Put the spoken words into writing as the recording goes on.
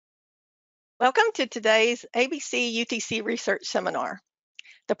Welcome to today's ABC-UTC Research Seminar.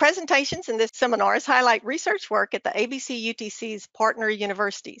 The presentations in this seminars highlight research work at the ABC-UTC's partner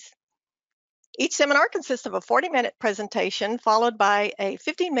universities. Each seminar consists of a 40-minute presentation followed by a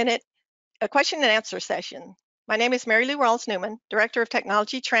 15-minute question and answer session. My name is Mary Lou Rawls-Newman, Director of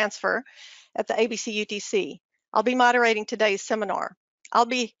Technology Transfer at the ABC-UTC. I'll be moderating today's seminar. I'll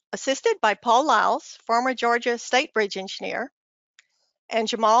be assisted by Paul Lyles, former Georgia State Bridge Engineer, and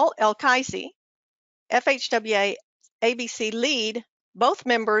Jamal El-Kaisi, FHWA ABC lead, both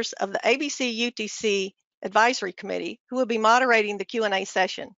members of the ABC-UTC Advisory Committee, who will be moderating the Q&A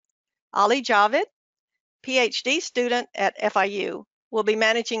session. Ali Javed, Ph.D. student at FIU, will be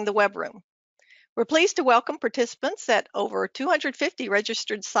managing the web room. We're pleased to welcome participants at over 250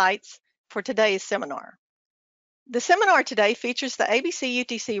 registered sites for today's seminar. The seminar today features the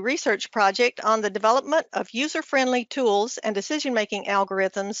ABC-UTC research project on the development of user-friendly tools and decision-making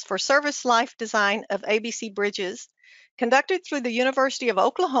algorithms for service life design of ABC bridges, conducted through the University of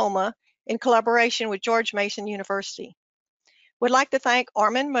Oklahoma in collaboration with George Mason University. We'd like to thank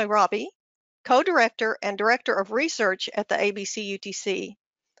Herman Mohebbi, co-director and director of research at the ABC-UTC,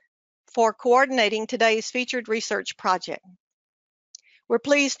 for coordinating today's featured research project. We're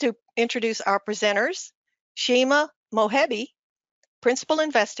pleased to introduce our presenters, Shima Mohebbi, Principal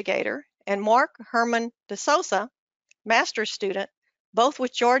Investigator, and Mark Herman Dsouza, Master's Student, both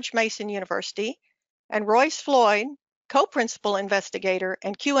with George Mason University, and Royce Floyd, Co-Principal Investigator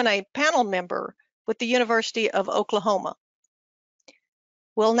and Q&A panel member with the University of Oklahoma.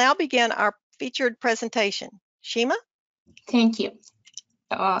 We'll now begin our featured presentation. Shima? Thank you.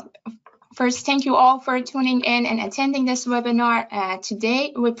 First, thank you all for tuning in and attending this webinar.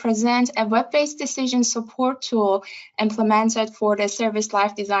 Today, we present a web-based decision support tool implemented for the service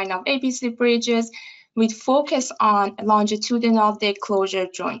life design of ABC bridges with focus on longitudinal dig closure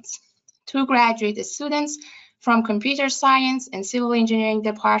joints. Two graduate students from computer science and civil engineering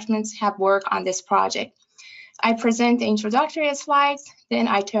departments have worked on this project. I present the introductory slides, then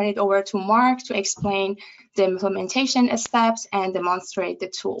I turn it over to Mark to explain the implementation steps and demonstrate the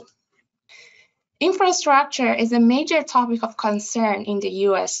tool. Infrastructure is a major topic of concern in the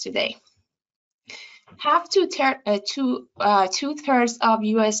U.S. today. Half to two-thirds of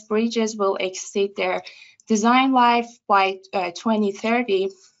U.S. bridges will exceed their design life by 2030,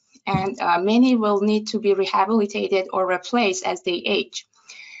 and many will need to be rehabilitated or replaced as they age.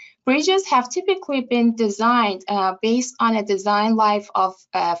 Bridges have typically been designed based on a design life of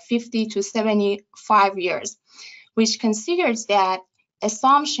 50 to 75 years, which considers that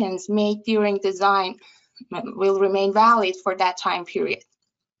assumptions made during design will remain valid for that time period.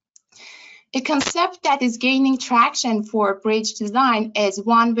 A concept that is gaining traction for bridge design is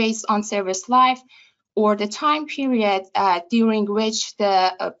one based on service life, or the time period during which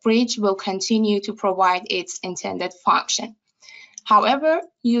the bridge will continue to provide its intended function. However,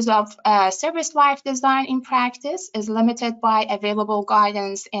 use of service life design in practice is limited by available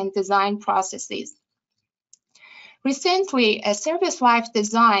guidance and design processes. Recently, a service life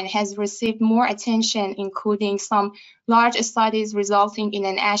design has received more attention, including some large studies resulting in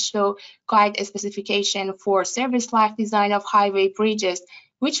an AASHTO guide specification for service life design of highway bridges,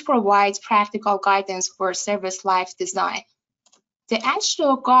 which provides practical guidance for service life design. The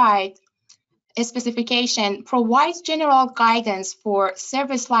AASHTO guide specification provides general guidance for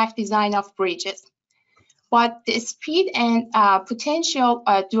service life design of bridges, but the speed and potential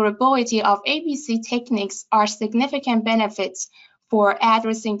durability of ABC techniques are significant benefits for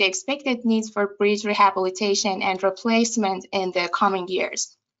addressing the expected needs for bridge rehabilitation and replacement in the coming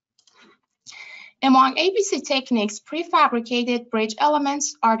years. Among ABC techniques, prefabricated bridge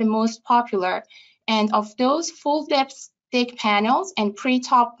elements are the most popular, and of those, full-depth dig panels and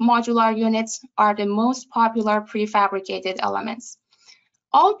pre-top modular units are the most popular prefabricated elements.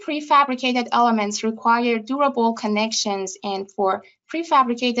 All prefabricated elements require durable connections, and for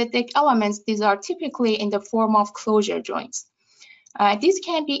prefabricated dig elements, these are typically in the form of closure joints. These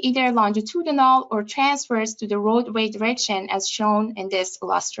can be either longitudinal or transverse to the roadway direction, as shown in this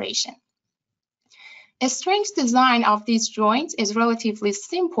illustration. A strength design of these joints is relatively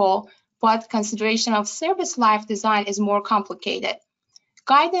simple, but consideration of service life design is more complicated.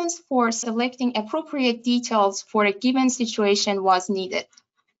 Guidance for selecting appropriate details for a given situation was needed.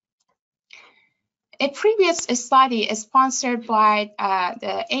 A previous study sponsored by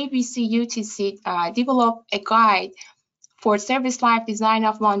the ABC-UTC developed a guide for service life design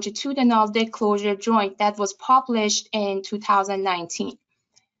of longitudinal dig closure joint that was published in 2019.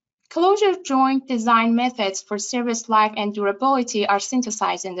 Closure joint design methods for service life and durability are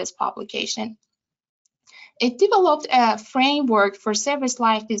synthesized in this publication. It developed a framework for service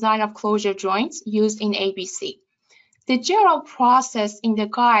life design of closure joints used in ABC. The general process in the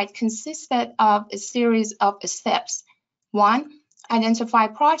guide consisted of a series of steps. 1. Identify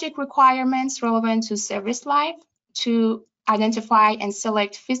project requirements relevant to service life. 2. Identify and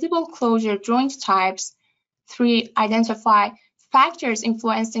select feasible closure joint types. 3. Identify factors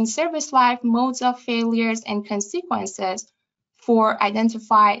influencing service life, modes of failures, and consequences. 4.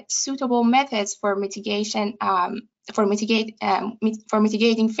 Identify suitable methods for mitigating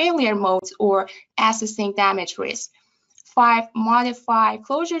failure modes or assessing damage risk. 5. Modify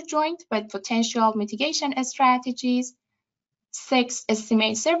closure joint with potential mitigation strategies. 6.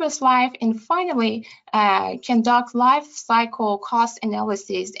 Estimate service life. And finally, conduct life cycle cost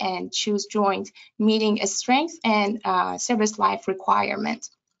analysis and choose joint meeting a strength and service life requirement.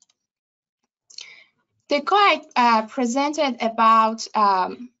 The guide presented about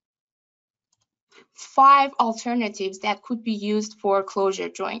 5 alternatives that could be used for closure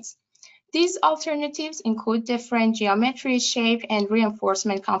joints. These alternatives include different geometry, shape, and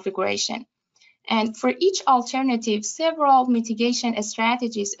reinforcement configuration. And for each alternative, several mitigation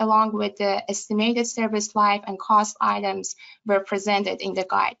strategies along with the estimated service life and cost items were presented in the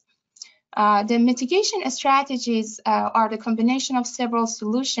guide. The mitigation strategies are the combination of several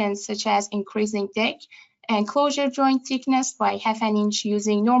solutions, such as increasing deck and closure joint thickness by ½ inch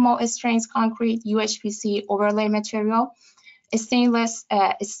using normal strength concrete, UHPC overlay material, stainless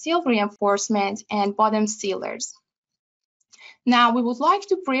steel reinforcement, and bottom sealers. Now, we would like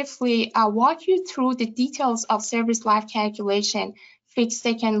to briefly walk you through the details of service life calculation, fixed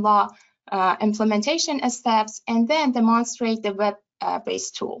second law implementation steps, and then demonstrate the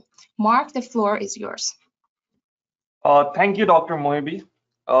web-based tool. Mark, the floor is yours. Thank you, Dr. Mohebbi.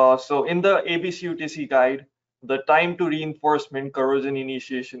 So in the ABC UTC guide, the time to reinforcement corrosion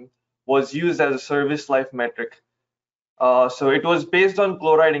initiation was used as a service life metric. So it was based on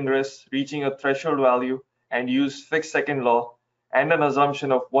chloride ingress reaching a threshold value and used fixed second law and an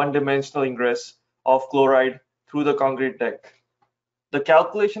assumption of one-dimensional ingress of chloride through the concrete deck. The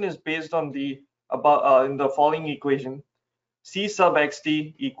calculation is based on the in the following equation: C sub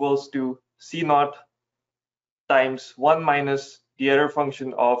xt equals to C naught times 1 minus the error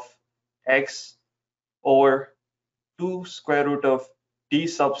function of x over 2 square root of d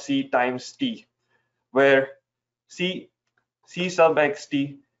sub c times t, where C sub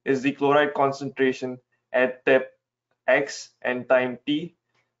xt is the chloride concentration at depth x and time t.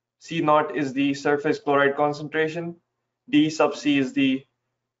 C naught is the surface chloride concentration. D sub c is the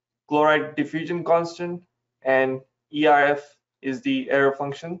chloride diffusion constant, and ERF is the error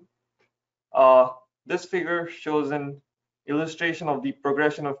function. This figure shows an illustration of the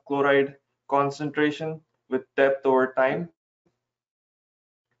progression of chloride concentration with depth over time.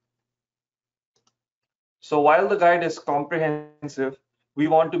 So while the guide is comprehensive, we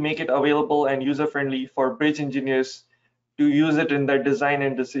want to make it available and user-friendly for bridge engineers to use it in their design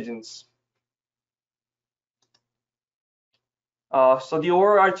and decisions. So the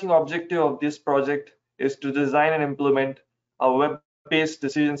overarching objective of this project is to design and implement a web-based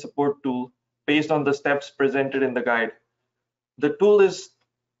decision support tool based on the steps presented in the guide. The tool is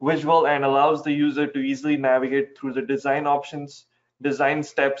visual and allows the user to easily navigate through the design options, design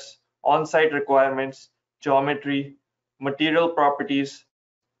steps, on-site requirements, geometry, material properties,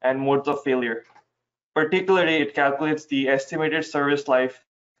 and modes of failure. Particularly, it calculates the estimated service life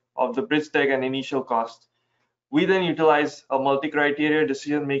of the bridge deck and initial cost. We then utilize a multi-criteria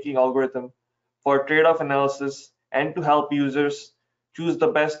decision-making algorithm for trade-off analysis and to help users choose the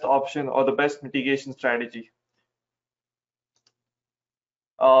best option or the best mitigation strategy.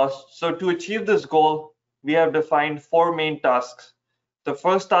 So to achieve this goal, we have defined 4 main tasks. The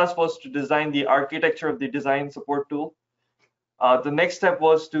first task was to design the architecture of the design support tool. The next step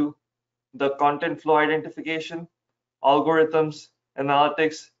was to the content flow identification, algorithms,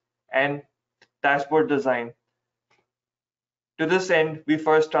 analytics, and dashboard design. To this end, we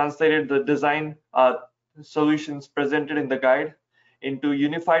first translated the design solutions presented in the guide into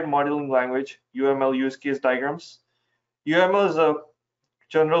unified modeling language, UML use case diagrams. UML is a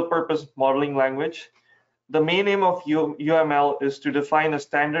general purpose modeling language. The main aim of UML is to define a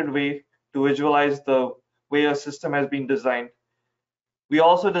standard way to visualize the way a system has been designed. We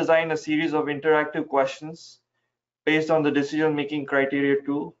also designed a series of interactive questions based on the decision-making criteria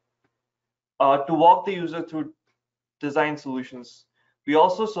tool to walk the user through design solutions. We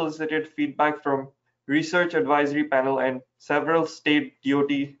also solicited feedback from research advisory panel and several state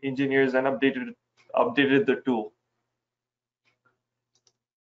DOT engineers and updated the tool.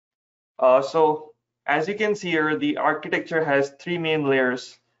 So as you can see here, the architecture has 3 main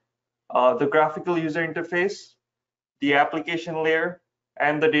layers. the graphical user interface, the application layer,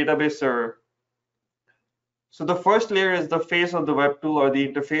 and the database server. So the first layer is the face of the web tool or the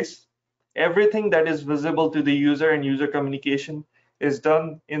interface. Everything that is visible to the user and user communication is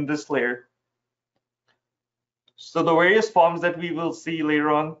done in this layer. So the various forms that we will see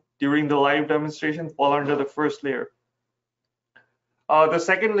later on during the live demonstration fall under the first layer. The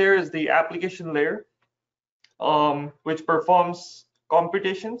second layer is the application layer, which performs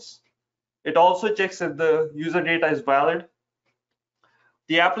computations. It also checks if the user data is valid.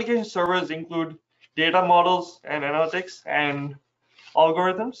 The application servers include data models and analytics and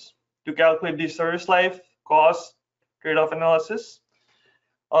algorithms to calculate the service life, cost, trade-off analysis.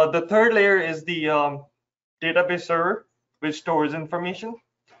 The third layer is the database server, which stores information.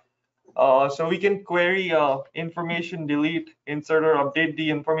 So we can query information, delete, insert, or update the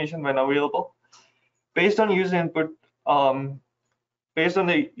information when available. Based on user input, based on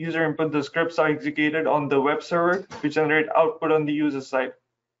the user input, the scripts are executed on the web server to generate output on the user side.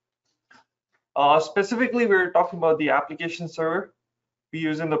 Specifically, we're talking about the application server we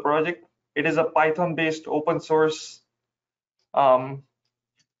use in the project. It is a Python-based open source.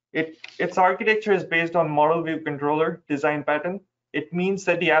 Its architecture is based on model view controller design pattern. It means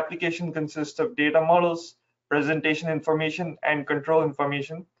that the application consists of data models, presentation information, and control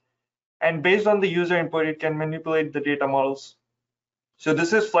information. And based on the user input, it can manipulate the data models. So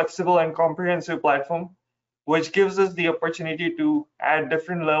this is flexible and comprehensive platform, which gives us the opportunity to add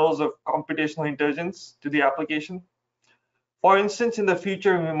different levels of computational intelligence to the application. For instance, in the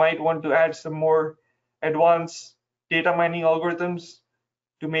future, we might want to add some more advanced data mining algorithms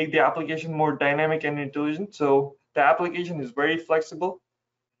to make the application more dynamic and intelligent. So the application is very flexible.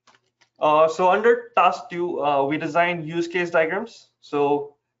 So under task 2, we designed use case diagrams.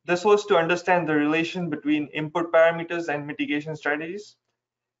 So this was to understand the relation between input parameters and mitigation strategies.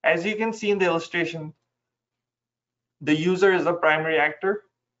 As you can see in the illustration, the user is the primary actor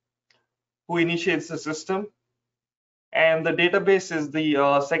who initiates the system, and the database is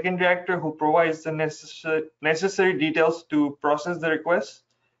the secondary actor who provides the necessary details to process the request.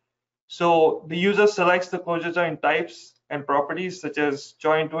 So the user selects the closure joint types and properties such as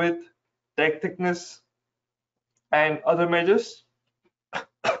joint width, deck thickness, and other measures.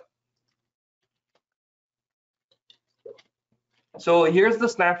 So here's the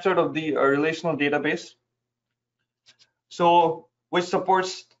snapshot of the relational database. So which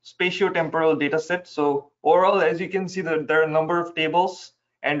supports spatiotemporal data set. So overall, as you can see, that there are a number of tables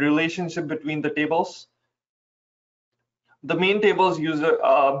and relationship between the tables. The main tables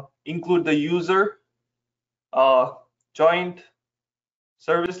include the user, joint,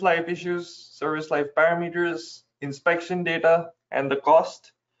 service life issues, service life parameters, inspection data, and the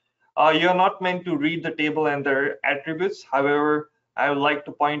cost. You're not meant to read the table and their attributes. However, I would like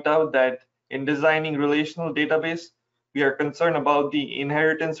to point out that in designing relational database, we are concerned about the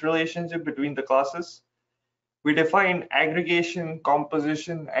inheritance relationship between the classes. We define aggregation,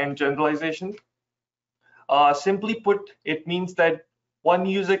 composition, and generalization. Simply put, it means that one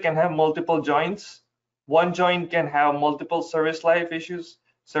user can have multiple joints. One joint can have multiple service life issues,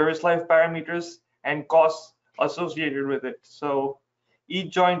 service life parameters, and costs associated with it. So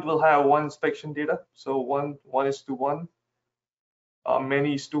each joint will have one inspection data. So one is to one,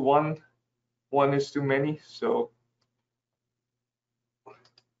 many is to one is to many.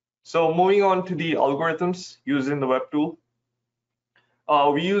 So moving on to the algorithms used in the web tool.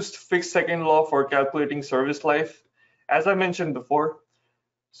 We used fixed second law for calculating service life, as I mentioned before.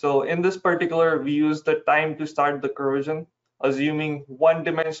 So in this particular, we use the time to start the corrosion, assuming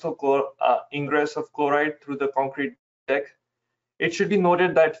one-dimensional ingress of chloride through the concrete deck. It should be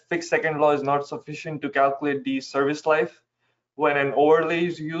noted that fixed second law is not sufficient to calculate the service life when an overlay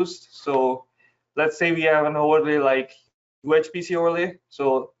is used. So let's say we have an overlay like UHPC overlay.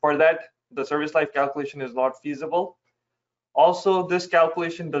 So for that, the service life calculation is not feasible. Also, this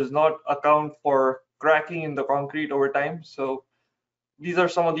calculation does not account for cracking in the concrete over time. So these are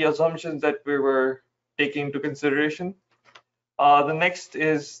some of the assumptions that we were taking into consideration. The next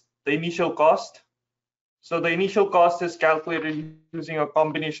is the initial cost. So the initial cost is calculated using a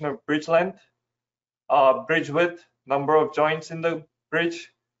combination of bridge length, bridge width, number of joints in the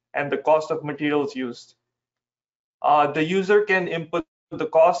bridge, and the cost of materials used. The user can input the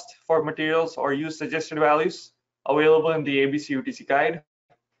cost for materials or use suggested values available in the ABC UTC guide.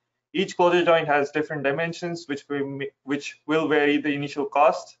 Each closure joint has different dimensions, which will vary the initial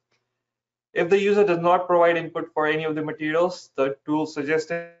cost. If the user does not provide input for any of the materials, the tool's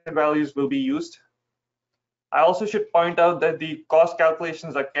suggested values will be used. I also should point out that the cost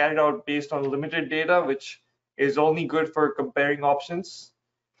calculations are carried out based on limited data, which is only good for comparing options.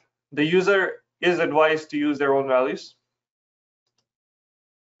 The user is advised to use their own values.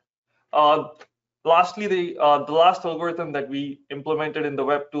 Lastly, the last algorithm that we implemented in the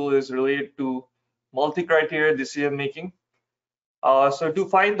web tool is related to multi-criteria decision making. So to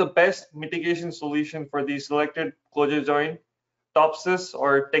find the best mitigation solution for the selected closure join, TOPSIS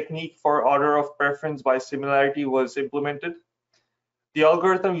or technique for order of preference by similarity was implemented. The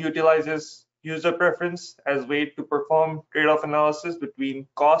algorithm utilizes user preference as way to perform trade-off analysis between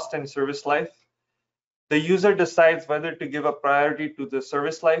cost and service life. The user decides whether to give a priority to the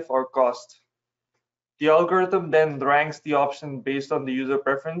service life or cost. The algorithm then ranks the option based on the user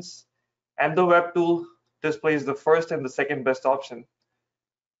preference, and the web tool displays the first and the second best option.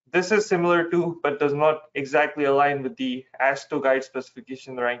 This is similar to, but does not exactly align with the AASHTO guide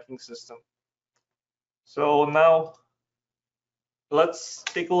specification ranking system. So now let's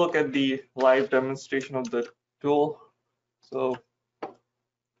take a look at the live demonstration of the tool. So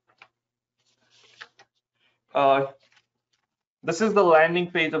this is the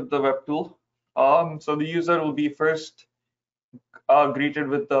landing page of the web tool. So the user will be first greeted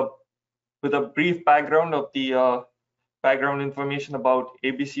with a brief background of the background information about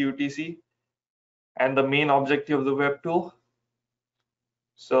ABCUTC and the main objective of the web tool.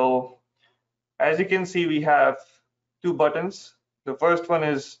 So as you can see, we have two buttons. The first one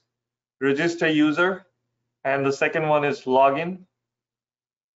is register user, and the second one is login.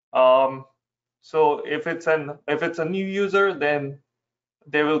 So if it's a new user, then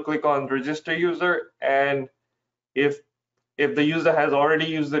they will click on register user, and if the user has already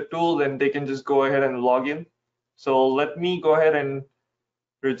used the tool, then they can just go ahead and log in. So let me go ahead and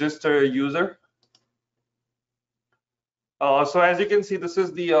register a user. So as you can see, this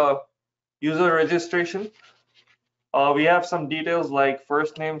is the user registration. We have some details like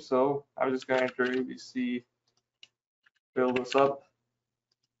first name, so I'm just going to enter ABC, fill this up.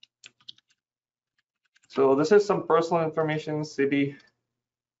 So this is some personal information, city.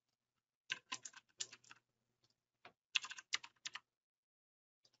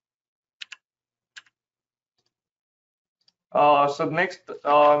 So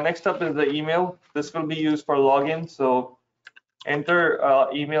next up is the email. This will be used for login. So enter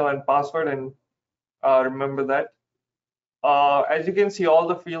email and password, and remember that. As you can see, all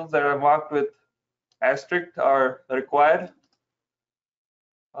the fields that are marked with asterisk are required.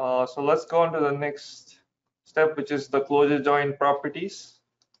 So let's go on to the next step, which is the closure join properties.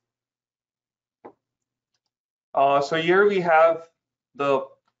 So here we have the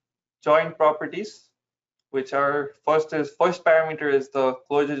join properties, which are first parameter is the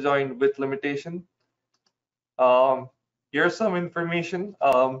closure join width limitation. Here's some information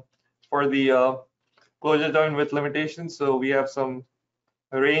for the closure join width limitation. So we have some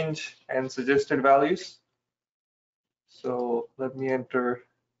range and suggested values. So let me enter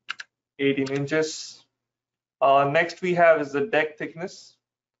 18 inches. Next we have is the deck thickness.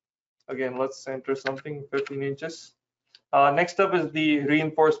 Again, let's enter something 15 inches. Next up is the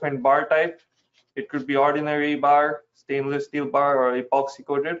reinforcement bar type. It could be ordinary bar, stainless steel bar, or epoxy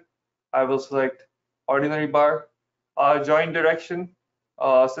coated. I will select ordinary bar. Joint direction.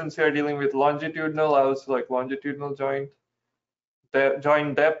 Since we are dealing with longitudinal, I will select longitudinal joint. The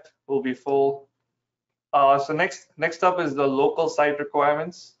joint depth will be full. So next up is the local site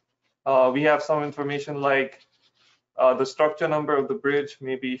requirements. We have some information like the structure number of the bridge,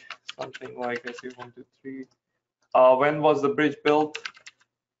 maybe something like, I say 1, 2, 3. When was the bridge built?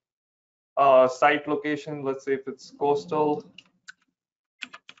 Site location, let's say if it's coastal.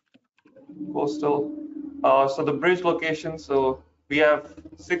 So the bridge location, so we have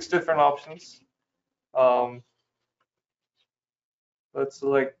 6 different options. Let's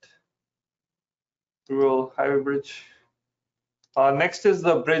select rural highway bridge. Next is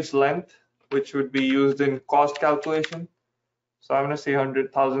the bridge length, which would be used in cost calculation. So I'm going to say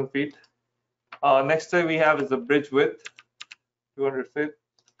 100,000 feet. Next thing we have is the bridge width, 200 feet,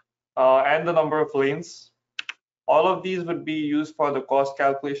 and the number of lanes. All of these would be used for the cost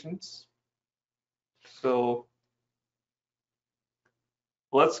calculations. So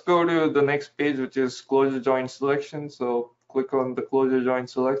let's go to the next page, which is closure joint selection. So click on the closure joint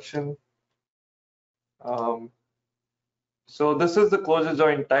selection. So this is the closure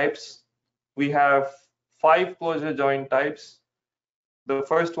joint types. We have 5 closure joint types. The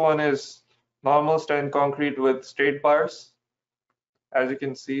first one is normal strength concrete with straight bars, as you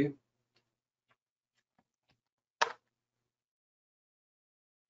can see.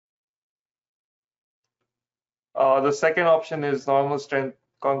 The second option is normal strength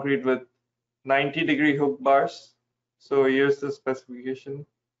concrete with 90-degree hook bars. So here's the specification.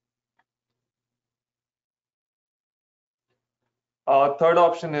 Third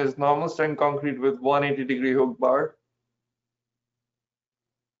option is normal strength concrete with 180-degree hook bar.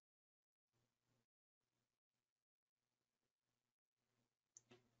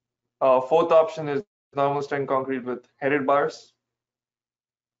 Fourth option is normal strength concrete with headed bars.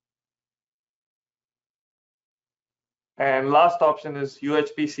 And last option is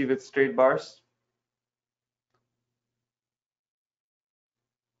UHPC with straight bars.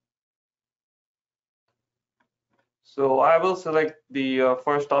 So I will select the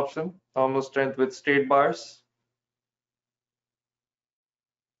first option, normal strength with straight bars.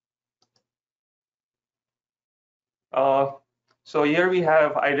 So here we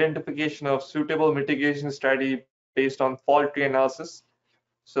have identification of suitable mitigation strategy based on fault tree analysis.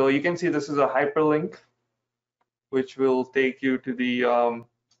 So you can see this is a hyperlink, which will take you to the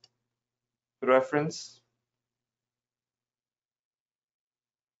reference.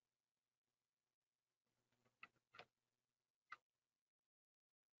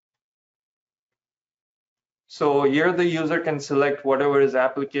 So here the user can select whatever is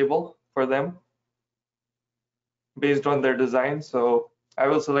applicable for them based on their design. So I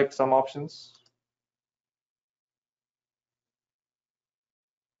will select some options.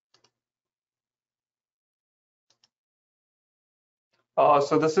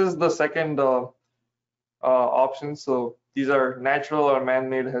 So this is the second option. So these are natural or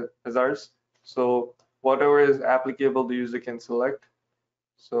man-made hazards. So whatever is applicable, the user can select.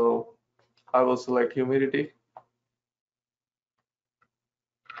 So I will select humidity.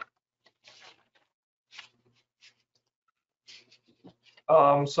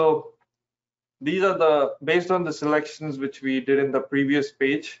 So these are the, based on the selections which we did in the previous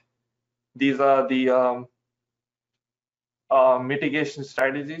page, these are the mitigation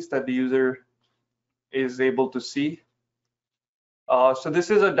strategies that the user is able to see. So this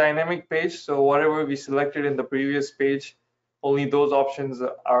is a dynamic page. So whatever we selected in the previous page, only those options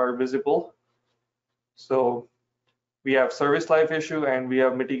are visible. So we have service life issue and we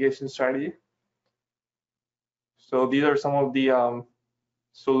have mitigation strategy. So these are some of the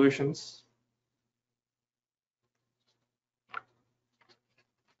solutions.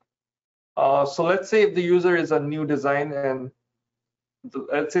 So let's say if the user is a new design and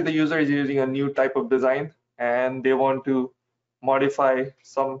let's say the user is using a new type of design and they want to modify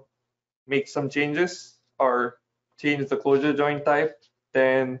some, make some changes or change the closure joint type,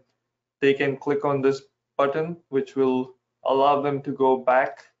 then they can click on this button, which will allow them to go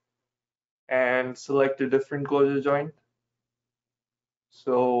back and select a different closure joint.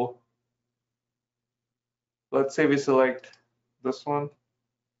 So let's say we select this one,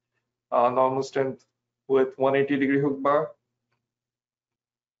 normal strength with 180-degree hook bar.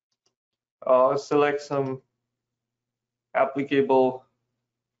 Select some applicable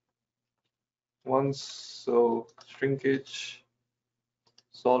ones, so shrinkage,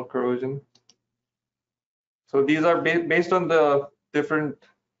 salt corrosion. So these are based on the different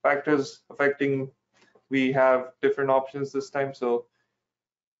factors affecting, we have different options this time. So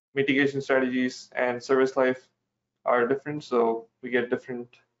mitigation strategies and service life are different, so we get different.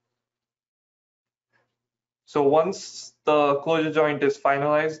 So once the closure joint is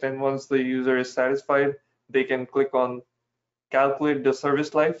finalized and once the user is satisfied, they can click on calculate the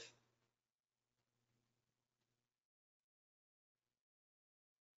service life.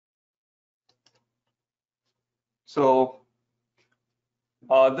 So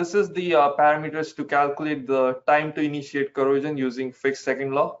this is the parameters to calculate the time to initiate corrosion using Fick's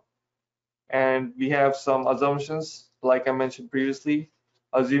second law. And we have some assumptions, like I mentioned previously,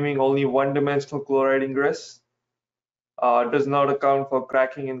 assuming only one-dimensional chloride ingress, does not account for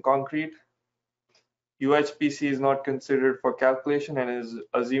cracking in concrete. UHPC is not considered for calculation and is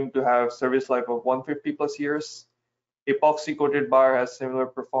assumed to have service life of 150 plus years. Epoxy coated bar has similar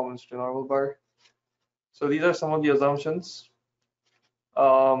performance to normal bar. So these are some of the assumptions.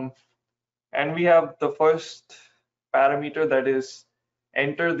 And we have the first parameter, that is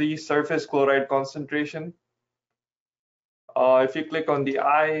enter the surface chloride concentration. If you click on the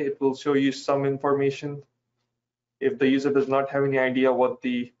eye, it will show you some information. If the user does not have any idea what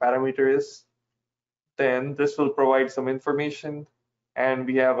the parameter is, then this will provide some information. And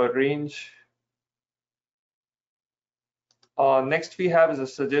we have a range. Next we have is a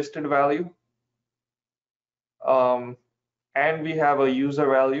suggested value. And we have a user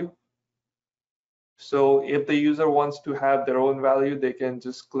value. So if the user wants to have their own value, they can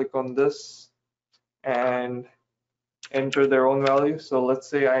just click on this and enter their own value. So let's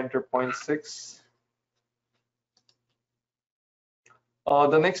say I enter 0.6.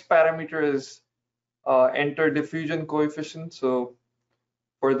 The next parameter is enter diffusion coefficient. So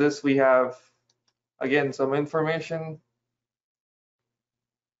for this, we have, again, some information.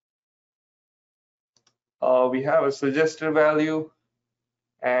 We have a suggested value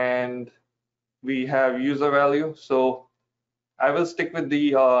and we have user value. So I will stick with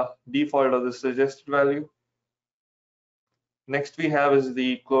the default of the suggested value. Next we have is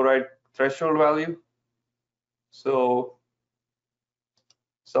the chloride threshold value. So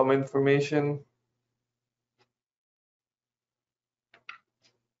some information.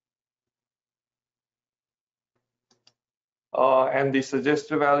 And the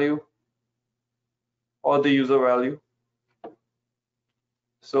suggested value or the user value.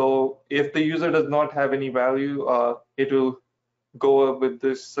 So if the user does not have any value, it will go up with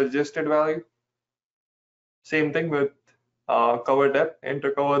this suggested value. Same thing with cover depth,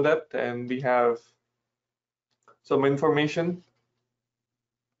 enter cover depth, and we have some information.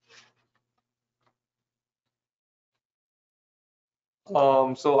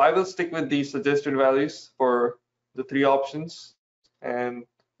 So I will stick with the suggested values for the three options and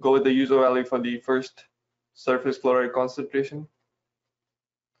go with the user value for the first surface chloride concentration.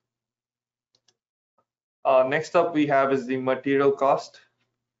 Next up we have is the material cost.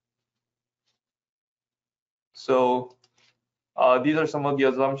 So these are some of the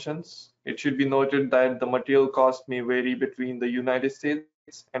assumptions. It should be noted that the material cost may vary between the United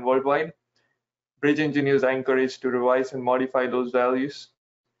States and worldwide. Bridge engineers are encouraged to revise and modify those values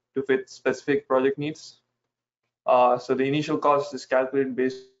to fit specific project needs. So the initial cost is calculated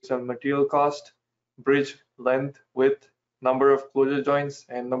based on material cost, bridge length, width, number of closure joints,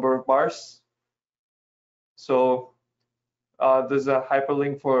 and number of bars. So there's a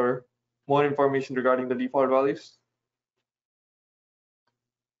hyperlink for more information regarding the default values.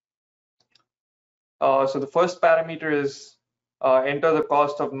 So the first parameter is enter the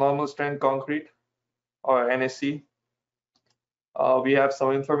cost of normal strength concrete or NSC. We have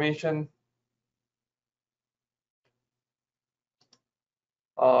some information.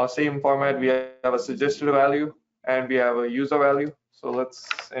 Same format, we have a suggested value and we have a user value. So let's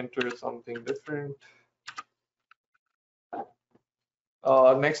enter something different.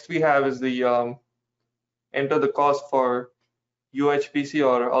 Next we have is the enter the cost for UHPC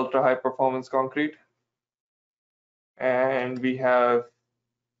or ultra high performance concrete. And we have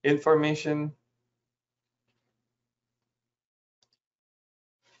information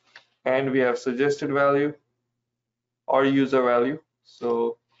and we have suggested value or user value.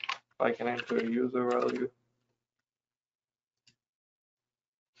 So if I can enter user value.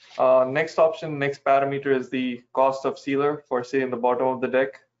 Next option, next parameter is the cost of sealer for say in the bottom of the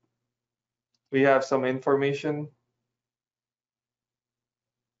deck. We have some information.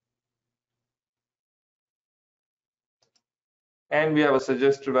 And we have a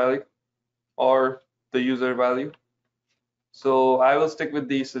suggested value or the user value. So I will stick with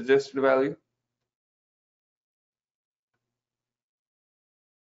the suggested value.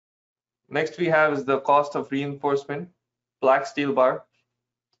 Next we have is the cost of reinforcement, black steel bar.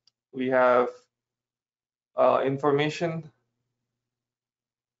 We have information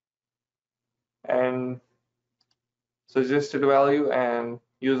and suggested value and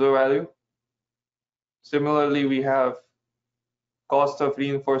user value. Similarly, we have cost of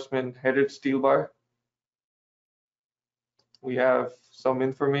reinforcement headed steel bar. We have some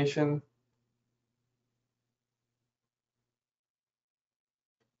information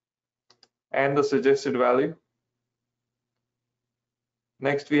and the suggested value.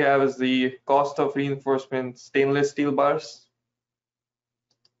 Next we have is the cost of reinforcement stainless steel bars.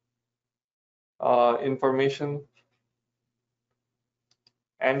 Information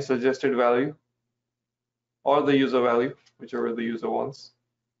and suggested value or the user value, whichever the user wants.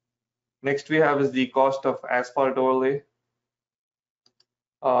 Next we have is the cost of asphalt overlay.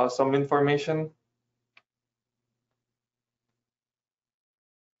 Some information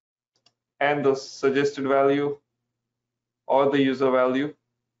and the suggested value or the user value.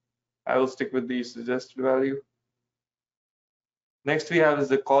 I will stick with the suggested value. Next we have is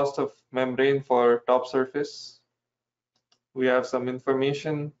the cost of membrane for top surface. We have some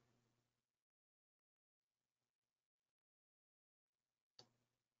information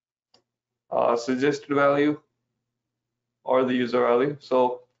suggested value or the user value.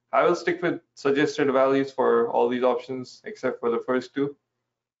 So I will stick with suggested values for all these options except for the first two.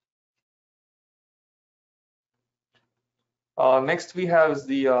 Next we have is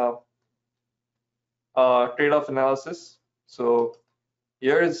the trade-off analysis. So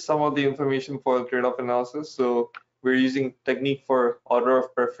here is some of the information for the trade-off analysis. So we're using technique for order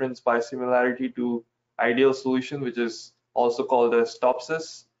of preference by similarity to ideal solution, which is also called as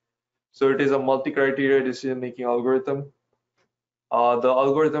TOPSIS. So it is a multi-criteria decision-making algorithm. The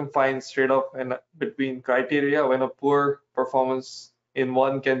algorithm finds trade-off between criteria when a poor performance in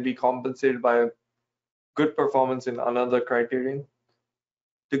one can be compensated by good performance in another criterion.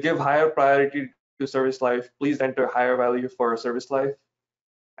 To give higher priority to service life, please enter higher value for service life,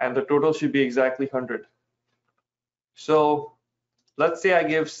 and the total should be exactly 100. So let's say I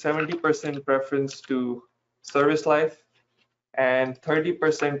give 70% preference to service life and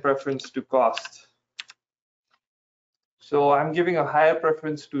 30% preference to cost. So I'm giving a higher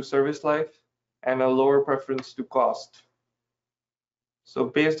preference to service life and a lower preference to cost. So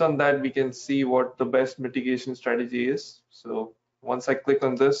based on that, we can see what the best mitigation strategy is. So once I click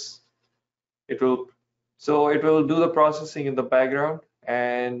on this, it will do the processing in the background,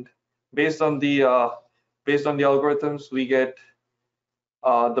 and based on the algorithms, we get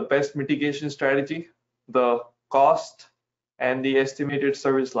the best mitigation strategy, the cost, and the estimated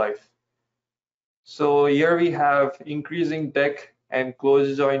service life. So here we have increasing deck and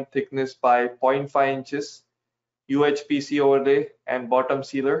closure joint thickness by 0.5 inches, UHPC overlay, and bottom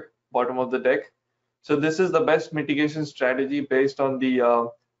sealer, bottom of the deck. So this is the best mitigation strategy based on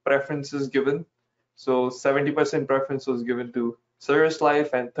the preferences given. So 70% preference was given to service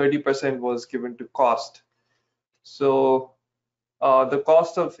life and 30% was given to cost. So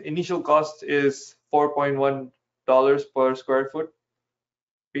the initial cost is $4.1 per square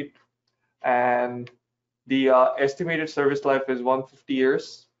feet, and the estimated service life is 150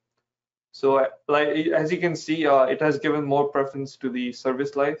 years. So like as you can see, it has given more preference to the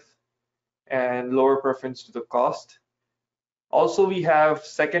service life and lower preference to the cost. Also, we have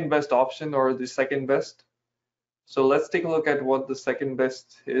second best option, or the second best. So let's take a look at what the second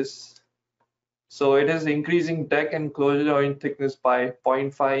best is. So it is increasing deck and closure joint thickness by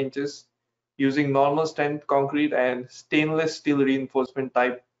 0.5 inches using normal strength concrete and stainless steel reinforcement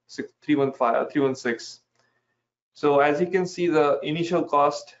type 316. So as you can see, the initial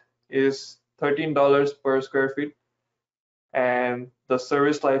cost is $13 per square feet, and the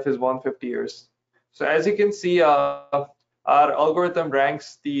service life is 150 years. So as you can see, our algorithm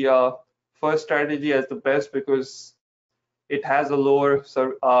ranks the first strategy as the best because it has a lower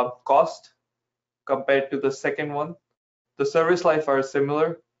cost compared to the second one. The service life are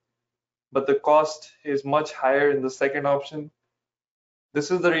similar, but the cost is much higher in the second option.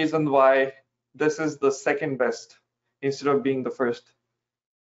 This is the reason why this is the second best instead of being the first.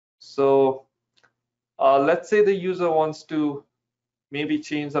 So let's say the user wants to maybe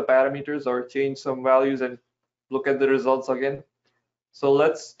change the parameters or change some values and look at the results again. So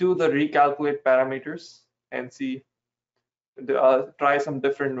let's do the recalculate parameters and see, try some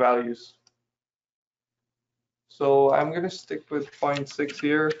different values. So I'm going to stick with 0.6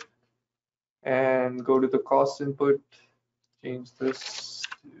 here and go to the cost input, change this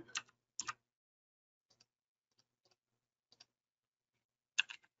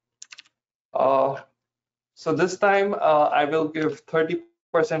to, so this time I will give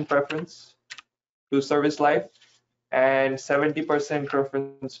 30% preference to service life and 70%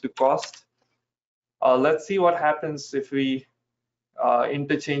 preference to cost. Let's see what happens if we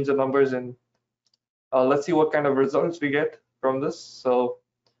interchange the numbers, and let's see what kind of results we get from this. So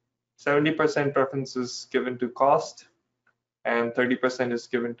 70% preference is given to cost and 30% is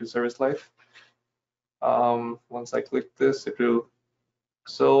given to service life. Once I click this, it will.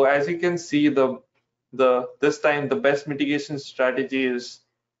 So as you can see, this time the best mitigation strategy is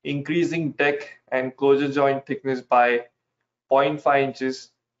increasing deck and closure joint thickness by 0.5 inches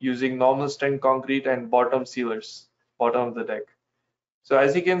using normal strength concrete and bottom sealers, bottom of the deck. So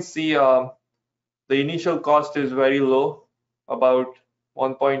as you can see, the initial cost is very low, about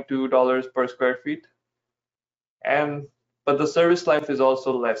 $1.2 per square feet, but the service life is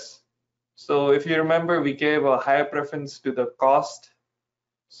also less. So if you remember, we gave a higher preference to the cost.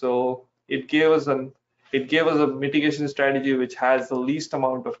 So it gave us a mitigation strategy which has the least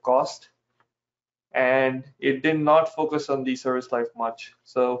amount of cost, and it did not focus on the service life much.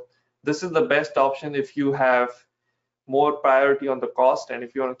 So this is the best option if you have more priority on the cost and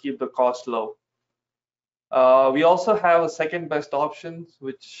if you want to keep the cost low. We also have a second best option,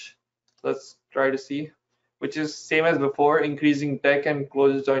 which let's try to see, which is same as before, increasing deck and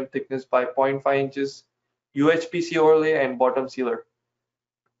closure joint thickness by 0.5 inches, UHPC overlay, and bottom sealer.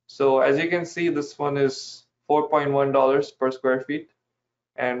 So as you can see, this one is $4.1 per square feet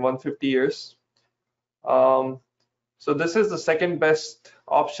and 150 years. So this is the second best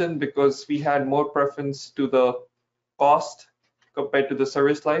option because we had more preference to the cost compared to the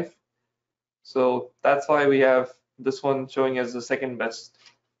service life. So that's why we have this one showing as the second best.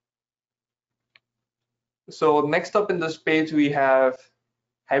 So next up in this page, we have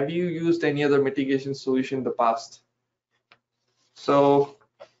you used any other mitigation solution in the past? So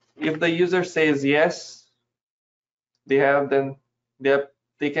if the user says yes, they can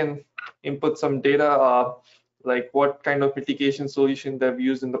input some data, like what kind of mitigation solution they've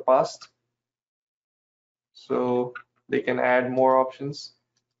used in the past. So they can add more options.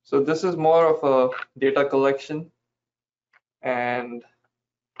 So this is more of a data collection, and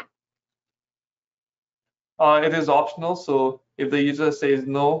it is optional. So if the user says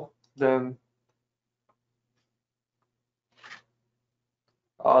no, then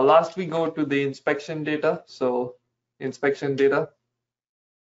last we go to the inspection data. So inspection data.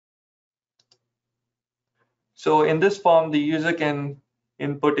 So in this form, the user can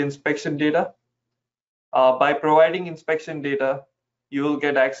input inspection data. By providing inspection data, you will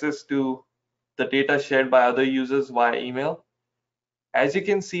get access to the data shared by other users via email. As you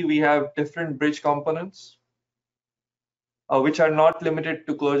can see, we have different bridge components, which are not limited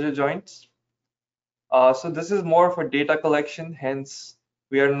to closure joints. So this is more of a data collection, hence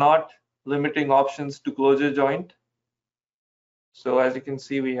we are not limiting options to closure joint. So as you can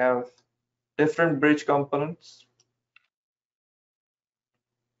see, we have different bridge components.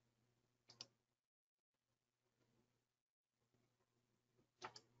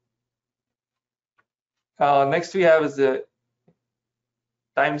 Next we have is the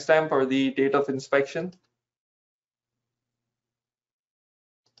timestamp or the date of inspection.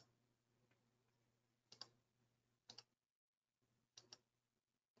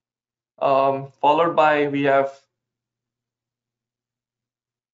 Followed by we have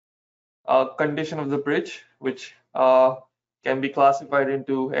condition of the bridge, which can be classified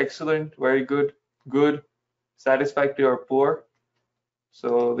into excellent, very good, good, satisfactory, or poor.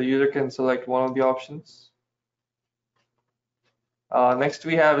 So the user can select one of the options. Next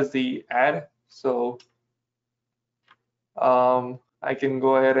we have is the add. So I can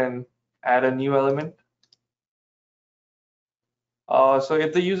go ahead and add a new element. So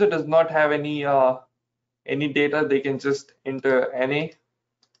if the user does not have any data, they can just enter NA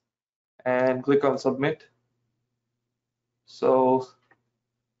and click on submit. So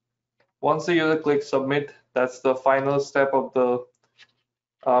once the user clicks submit, that's the final step of the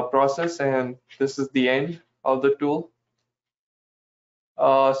process, and this is the end of the tool.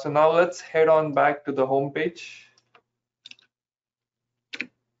 So now let's head on back to the home page.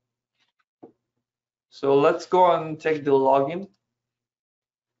 So let's go and check the login.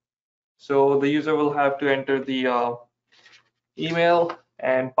 So the user will have to enter the email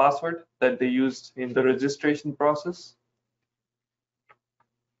and password that they used in the registration process.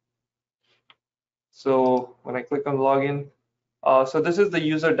 So when I click on login, so this is the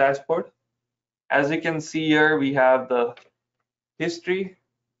user dashboard. As you can see here, we have the history,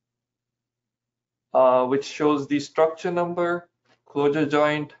 which shows the structure number, closure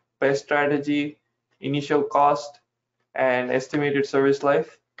joint, best strategy, initial cost, and estimated service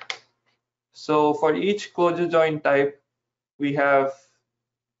life. So for each closure joint type, we have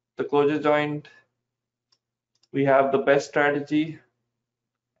the closure joint, we have the best strategy,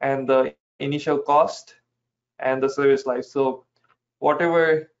 and the initial cost, and the service life. So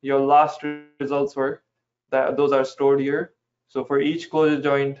whatever your last results were, those are stored here. So for each closure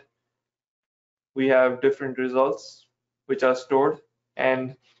joint, we have different results which are stored,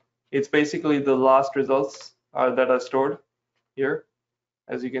 and it's basically the last results that are stored here,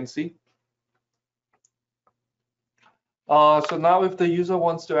 as you can see. So now if the user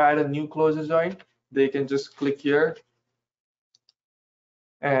wants to add a new closure joint, they can just click here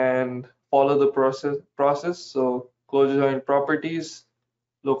and follow the process. So closure joint properties,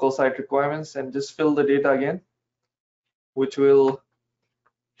 local site requirements, and just fill the data again, which will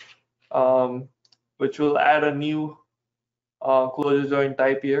add a new closure joint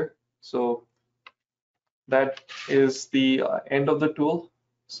type here. So that is the end of the tool.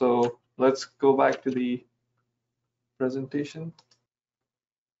 So let's go back to the presentation.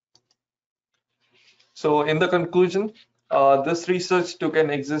 So in the conclusion, this research took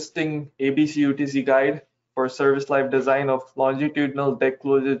an existing ABC UTC guide for service life design of longitudinal deck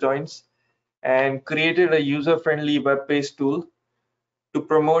closure joints and created a user-friendly web-based tool to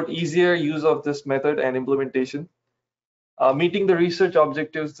promote easier use of this method and implementation. Meeting the research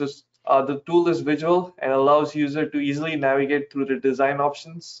objectives, the tool is visual and allows user to easily navigate through the design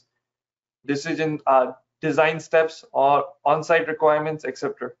options, design steps, or on-site requirements,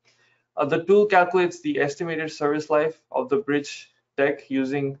 etc. The tool calculates the estimated service life of the bridge deck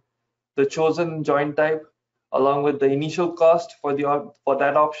using the chosen joint type, along with the initial cost for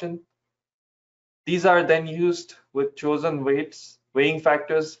that option. These are then used with chosen weighing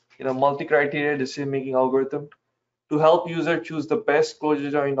factors in a multi-criteria decision-making algorithm to help user choose the best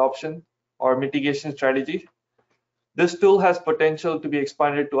closure joint option or mitigation strategy. This tool has potential to be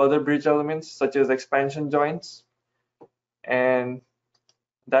expanded to other bridge elements such as expansion joints, and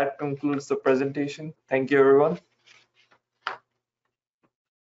That concludes the presentation. Thank you, everyone.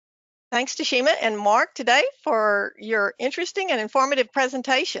 Thanks to Shima and Mark today for your interesting and informative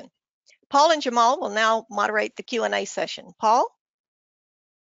presentation. Paul and Jamal will now moderate the Q&A session. Paul?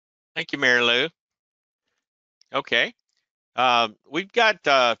 Thank you, Mary Lou. Okay. We've got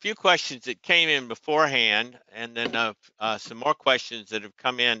a few questions that came in beforehand, and then some more questions that have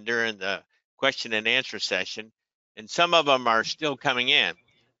come in during the question and answer session, and some of them are still coming in.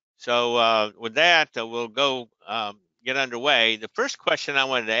 So with that, we'll go get underway. The first question I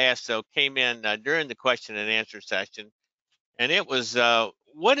wanted to ask, though, came in during the question and answer session, and it was,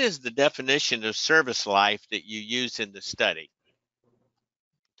 what is the definition of service life that you use in the study?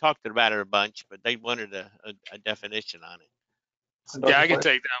 Talked about it a bunch, but they wanted a definition on it. Yeah, I can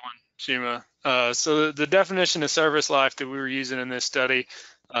take that one, Shima. So the definition of service life that we were using in this study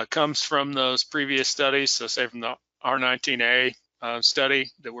comes from those previous studies. So say from the R19A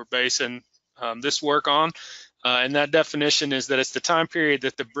study that we're basing this work on. And that definition is that it's the time period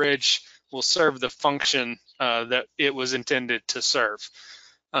that the bridge will serve the function that it was intended to serve.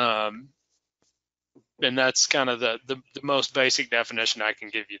 And that's kind of the most basic definition I can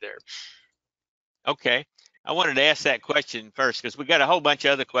give you there. Okay. I wanted to ask that question first because we got a whole bunch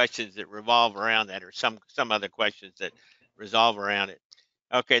of other questions that revolve around that, or some other questions that resolve around it.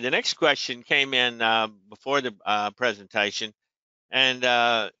 Okay, the next question came in before the presentation, and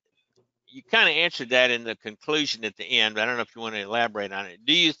you kind of answered that in the conclusion at the end, but I don't know if you want to elaborate on it.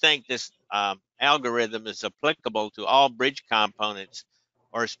 Do you think this algorithm is applicable to all bridge components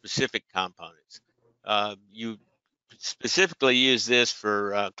or specific components? You specifically use this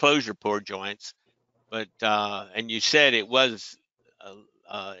for closure pore joints, but and you said it was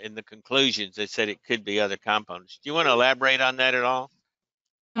in the conclusions, they said it could be other components. Do you want to elaborate on that at all?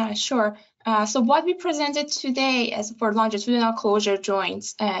 Sure. So what we presented today is for longitudinal closure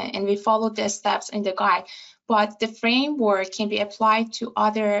joints, and we followed the steps in the guide, but the framework can be applied to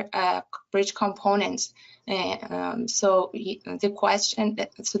other bridge components. So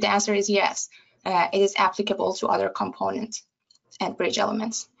the answer is yes, it is applicable to other components and bridge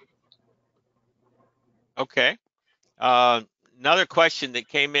elements. Okay. Another question that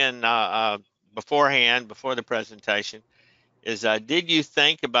came in beforehand, before the presentation, is did you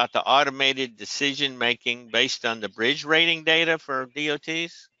think about the automated decision making based on the bridge rating data for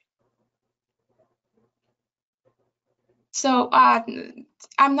DOTs? So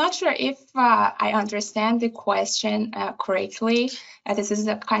I'm not sure if I understand the question correctly. This is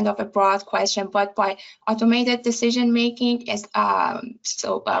a kind of a broad question, but by automated decision making is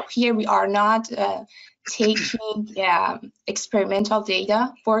here we are not taking experimental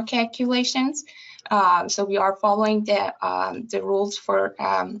data for calculations. So we are following the rules for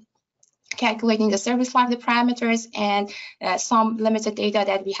calculating the service life, the parameters, and some limited data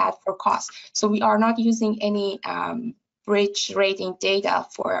that we have for cost. So we are not using any bridge rating data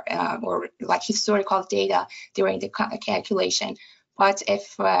for or like historical data during the calculation. But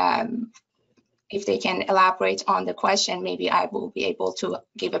if they can elaborate on the question, maybe I will be able to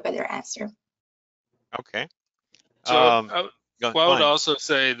give a better answer. Okay. So I would also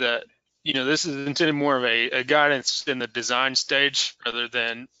say that, you know, this is intended more of a guidance in the design stage rather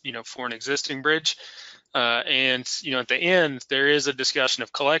than, you know, for an existing bridge. And, you know, at the end, there is a discussion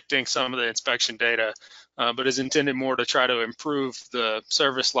of collecting some of the inspection data, but is intended more to try to improve the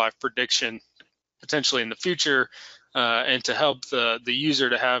service life prediction potentially in the future, and to help the user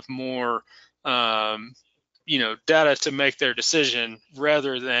to have more, you know, data to make their decision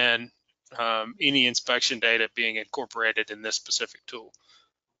rather than any inspection data being incorporated in this specific tool.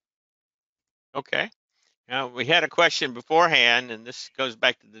 Okay. Now, we had a question beforehand, and this goes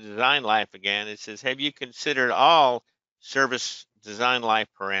back to the design life again. It says, have you considered all service design life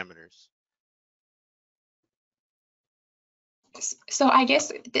parameters? So I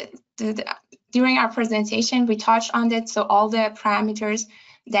guess during our presentation, we touched on that. So all the parameters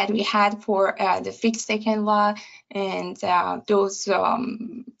that we had for the fixed second law, and those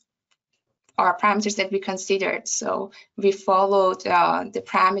are parameters that we considered. So we followed the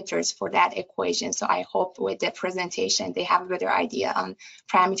parameters for that equation. So I hope with the presentation, they have a better idea on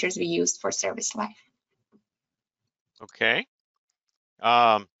parameters we used for service life. Okay.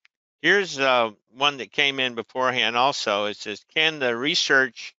 Here's one that came in beforehand also. It says, can the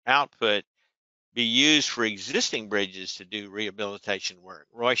research output be used for existing bridges to do rehabilitation work?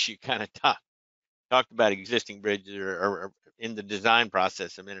 Royce, you kind of talked about existing bridges or in the design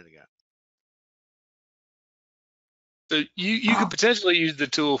process a minute ago. So you could potentially use the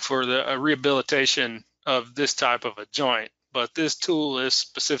tool for the rehabilitation of this type of a joint, but this tool is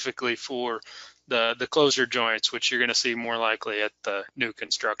specifically for the closure joints, which you're going to see more likely at the new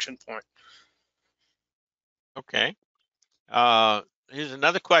construction point. Okay. Here's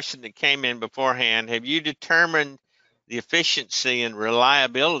another question that came in beforehand. Have you determined the efficiency and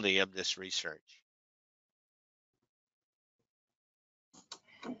reliability of this research?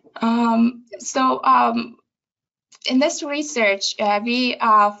 In this research, we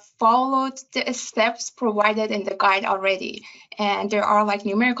followed the steps provided in the guide already, and there are like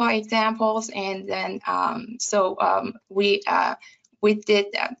numerical examples, and then we did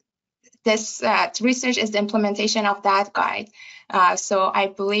this research is the implementation of that guide. So I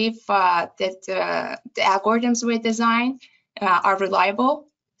believe that the algorithms we designed are reliable,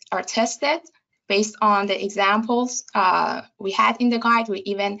 are tested based on the examples we had in the guide. We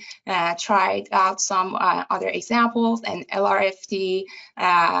even tried out some other examples and LRFD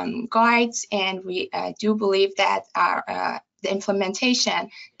guides, and we do believe that our the implementation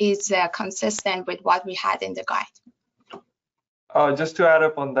is consistent with what we had in the guide. Just to add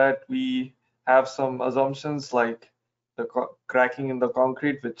up on that, we have some assumptions like the cracking in the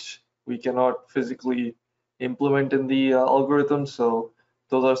concrete, which we cannot physically implement in the algorithm. So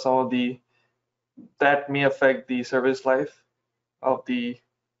those are some of the that may affect the service life of the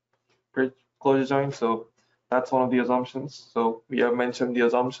bridge closure joint. So that's one of the assumptions. So we have mentioned the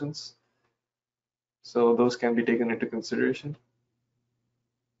assumptions. So those can be taken into consideration.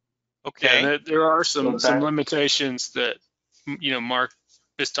 Okay. Yeah, there are some limitations that Mark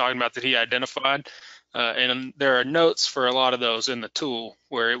is talking about that he identified, and there are notes for a lot of those in the tool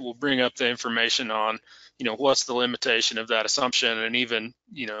where it will bring up the information on what's the limitation of that assumption, and even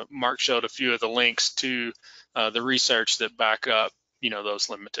Mark showed a few of the links to the research that back up those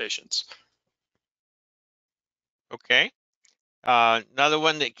limitations. Okay. Another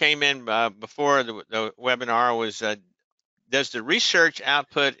one that came in before the webinar was, does the research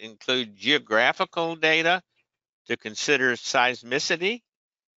output include geographical data to consider seismicity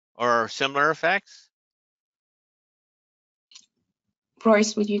or similar effects?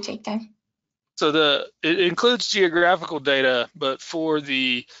 Royce, would you take that? So it includes geographical data, but for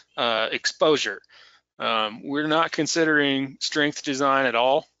the exposure. We're not considering strength design at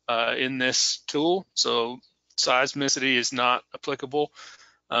all in this tool, so seismicity is not applicable.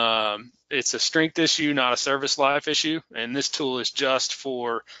 It's a strength issue, not a service life issue, and this tool is just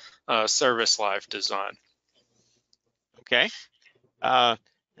for service life design. Okay.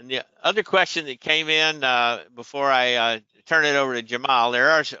 And the other question that came in before I turn it over to Jamal, there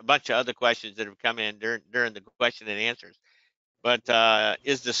are a bunch of other questions that have come in during the question and answers. But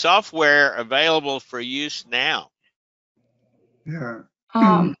is the software available for use now? Yeah.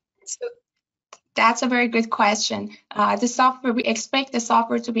 So that's a very good question. The software, we expect the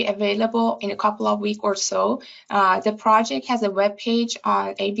software to be available in a couple of weeks or so. The project has a web page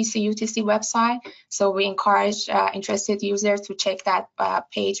on ABC UTC website, so we encourage interested users to check that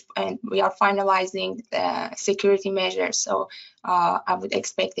page, and we are finalizing the security measures. So I would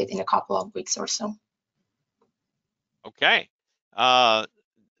expect it in a couple of weeks or so. Okay.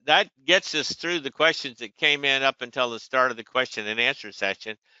 That gets us through the questions that came in up until the start of the question and answer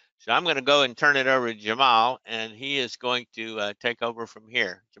session. So I'm going to go and turn it over to Jamal, and he is going to take over from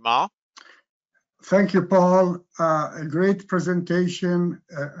here. Jamal? Thank you, Paul. A great presentation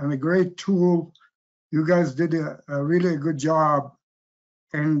and a great tool. You guys did a really good job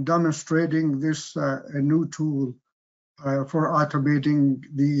in demonstrating this a new tool for automating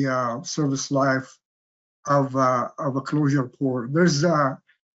the service life of a closure pour. There's a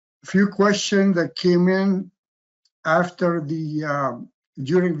few questions that came in after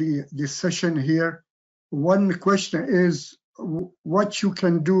during the session here. One question is what you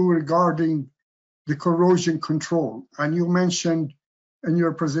can do regarding the corrosion control. And you mentioned in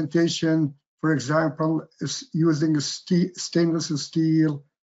your presentation, for example, is using stainless steel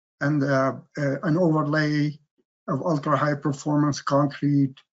and an overlay of ultra high performance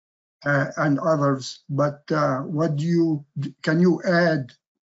concrete and others. But what do you can you add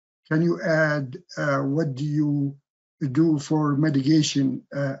what do you do for mitigation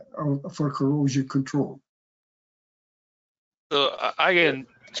for corrosion control? So I can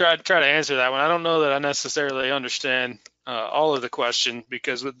try to answer that one. I don't know that I necessarily understand all of the question,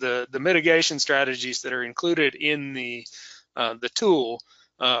 because with the mitigation strategies that are included in the tool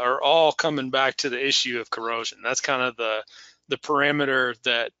are all coming back to the issue of corrosion. That's kind of the parameter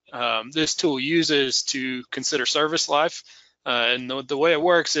that this tool uses to consider service life. And the way it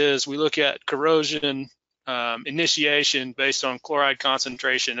works is we look at corrosion initiation based on chloride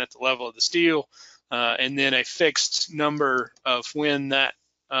concentration at the level of the steel, and then a fixed number of when that,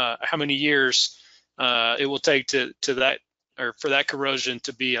 how many years it will take to that, or for that corrosion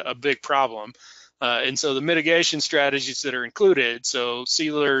to be a big problem. And so the mitigation strategies that are included, so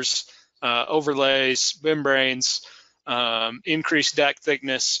sealers, overlays, membranes, increased deck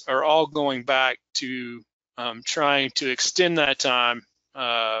thickness, are all going back to trying to extend that time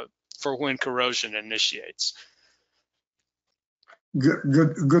for when corrosion initiates.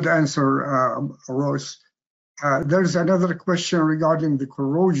 Good answer, Royce. There's another question regarding the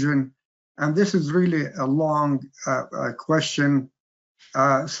corrosion, and this is really a long question.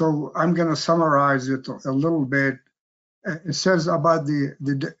 So I'm going to summarize it a little bit. It says about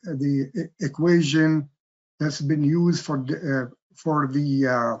the equation that's been used for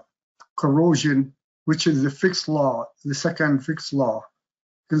the corrosion, which is the Fick's law, the second Fick's law,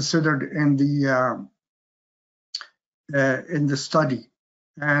 considered in the study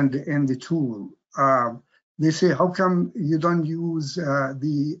and in the tool. They say, how come you don't use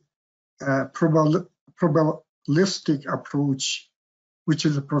the probabilistic approach, which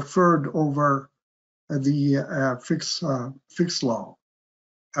is preferred over the Fick's law?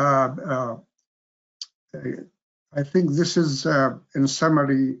 I think this is in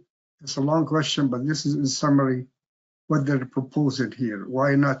summary. It's a long question, but this is in summary what they're proposing here.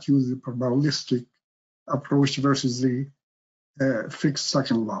 Why not use the probabilistic approach versus the Fick's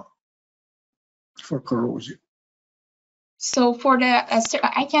second law for corrosion? So for the,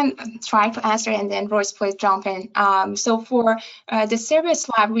 I can try to answer and then Royce, please jump in. So for the service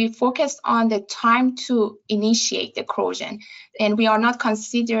lab, we focused on the time to initiate the corrosion, and we are not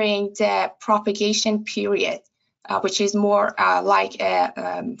considering the propagation period, which is more like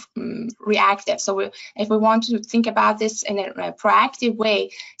reactive. So if we want to think about this in a proactive way,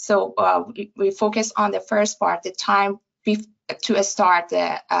 so we focus on the first part, the time to start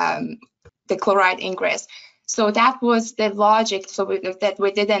the chloride ingress. So that was the logic. So that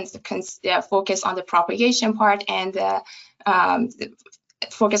we didn't focus on the propagation part and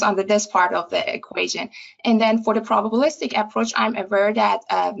focus on this part of the equation. And then for the probabilistic approach, I'm aware that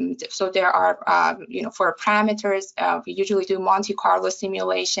so there are for parameters we usually do Monte Carlo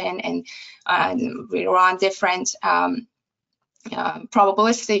simulation, and we run different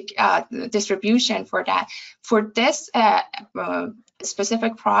probabilistic distribution for that. For this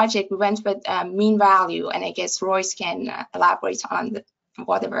specific project, we went with mean value, and I guess Royce can elaborate on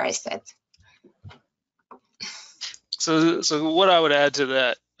whatever I said. So what I would add to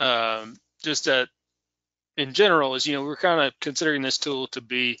that, just that in general, is we're kind of considering this tool to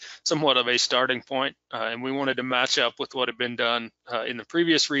be somewhat of a starting point, and we wanted to match up with what had been done in the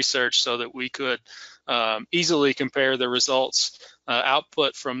previous research so that we could easily compare the results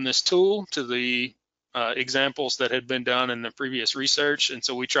output from this tool to the examples that had been done in the previous research. And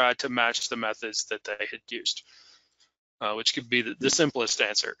so we tried to match the methods that they had used, which could be the simplest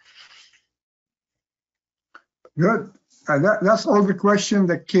answer. Good. That's all the questions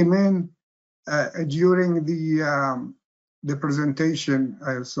that came in during the presentation.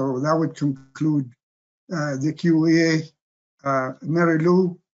 So that would conclude the QA. Mary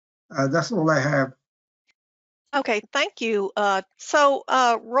Lou, that's all I have. Okay, thank you. So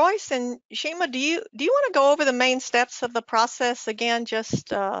Royce and Shima, do you want to go over the main steps of the process again, just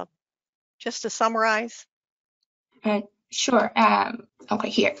to summarize? Sure. Okay,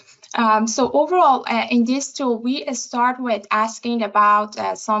 here. So overall, in this tool, we start with asking about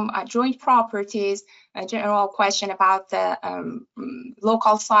some joint properties, a general question about the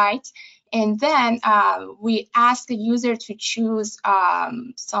local site, and then we ask the user to choose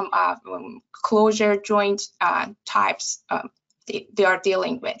some closure joint types they are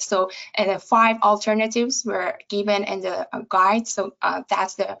dealing with. So, and 5 alternatives were given in the guide. So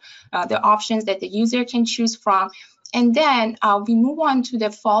that's the options that the user can choose from. And then we move on to the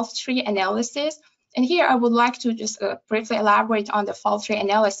fault tree analysis. And here I would like to just briefly elaborate on the fault tree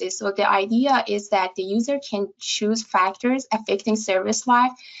analysis. So the idea is that the user can choose factors affecting service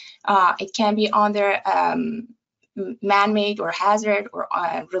life. It can be under man-made or hazard or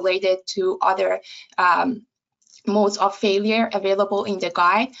related to other modes of failure available in the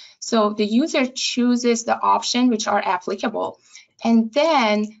guide. So the user chooses the option which are applicable. And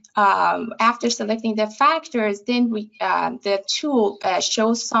then after selecting the factors, then the tool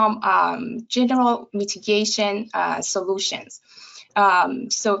shows some general mitigation solutions.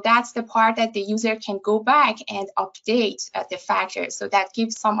 So that's the part that the user can go back and update the factors. So that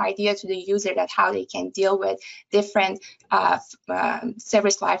gives some idea to the user that how they can deal with different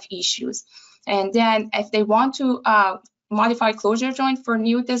service life issues. And then if they want to modify closure joint for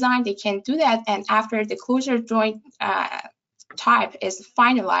new design, they can do that. And after the closure joint type is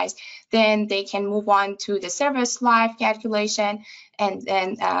finalized, then they can move on to the service life calculation and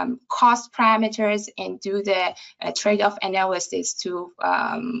then cost parameters and do the trade-off analysis to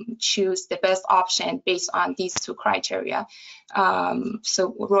choose the best option based on these two criteria.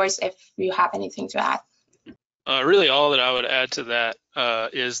 So Royce, if you have anything to add. Really all that I would add to that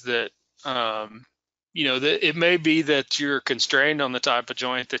is that it may be that you're constrained on the type of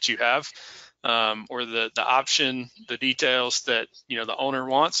joint that you have, or the option, the details that the owner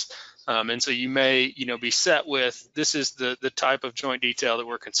wants, and so you may be set with, this is the type of joint detail that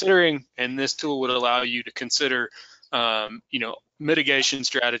we're considering, and this tool would allow you to consider mitigation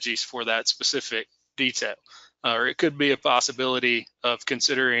strategies for that specific detail. Or it could be a possibility of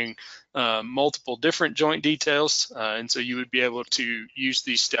considering multiple different joint details, and so you would be able to use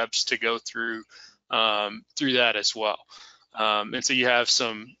these steps to go through that as well. And so you have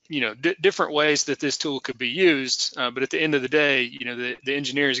some different ways that this tool could be used, but at the end of the day, the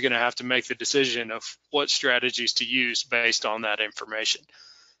engineer is going to have to make the decision of what strategies to use based on that information.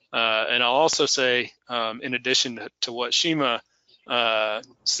 And I'll also say, in addition to what Shima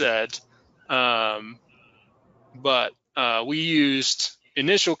said, but we used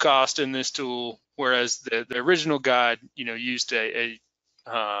initial cost in this tool, whereas the original guide, used a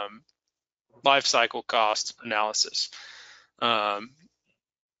life cycle cost analysis. So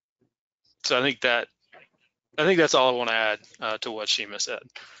I think that's all I want to add to what Shima said.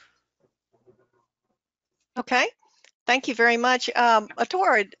 Okay, thank you very much.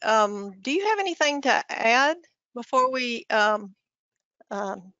 Ator, do you have anything to add before we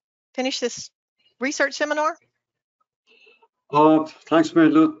finish this research seminar? Thanks, Mary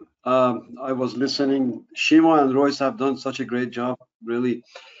Lou. I was listening. Shima and Royce have done such a great job, really.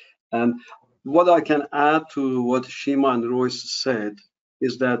 And what I can add to what Shima and Royce said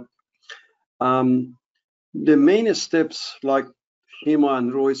is that the main steps, like Shima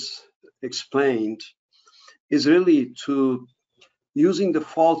and Royce explained, is really to using the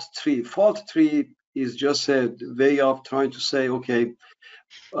fault tree. Fault tree is just a way of trying to say, okay,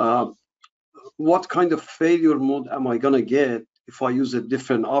 what kind of failure mode am I going to get if I use a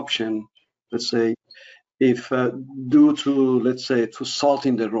different option? Let's say, if due to, let's say, to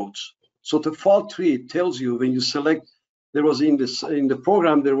salting the roads. So the fault tree tells you when you select. There was in the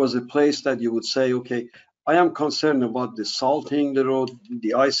program, there was a place that you would say, okay, I am concerned about the salting the road,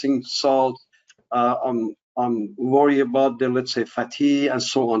 the icing salt. I'm worried about the, let's say, fatigue and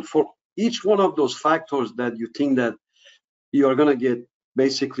so on. For each one of those factors that you think that you are going to get,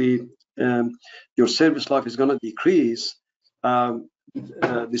 basically, your service life is going to decrease.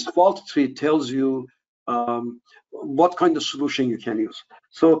 This fault tree tells you what kind of solution you can use.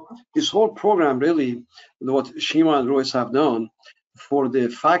 So this whole program, really, what Shima and Royce have done for the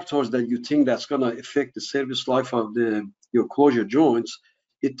factors that you think that's going to affect the service life of your closure joints,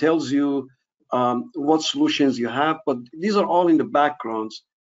 it tells you what solutions you have, but these are all in the backgrounds,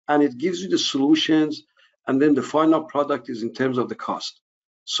 and it gives you the solutions, and then the final product is in terms of the cost.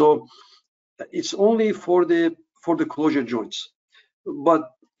 So it's only for the closure joints, but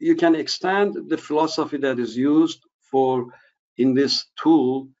you can extend the philosophy that is used in this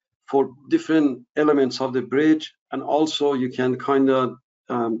tool for different elements of the bridge, and also you can kind of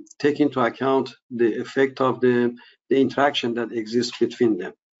take into account the effect of the interaction that exists between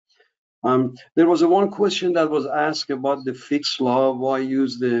them. There was one question that was asked about the Fick's law. Why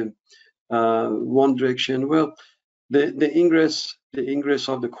use the one direction? Well, the ingress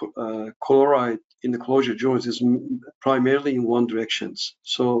of the chloride in the closure joints is primarily in one direction.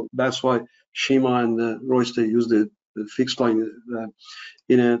 So that's why Shima and Royce, they use the Fick's law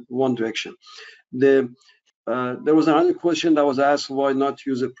in a one direction. There was another question that was asked, why not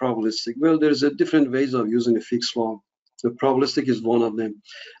use a probabilistic? Well, there's different ways of using a Fick's law. The probabilistic is one of them.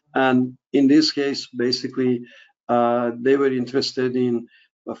 And in this case, basically, they were interested in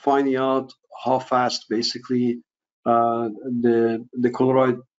finding out how fast, basically, the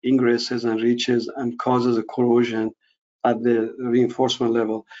chloride ingresses and reaches and causes a corrosion at the reinforcement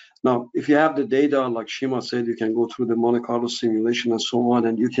level. Now, if you have the data, like Shima said, you can go through the Monte Carlo simulation and so on,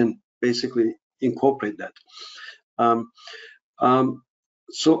 and you can basically incorporate that.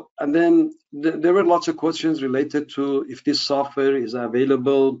 So, and then there were lots of questions related to if this software is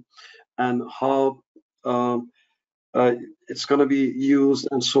available and how it's going to be used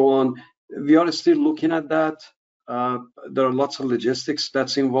and so on. We are still looking at that. There are lots of logistics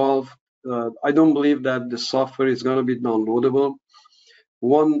that's involved. I don't believe that the software is going to be downloadable.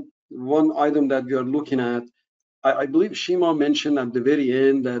 One item that we are looking at, I believe Shima mentioned at the very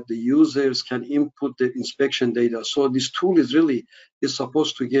end that the users can input the inspection data. So this tool is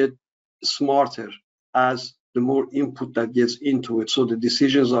supposed to get smarter as the more input that gets into it. So the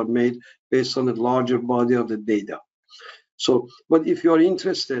decisions are made based on a larger body of the data. So, but if you are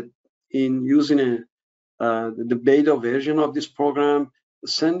interested in using the beta version of this program,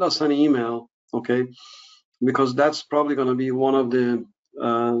 send us an email, okay? Because that's probably going to be one of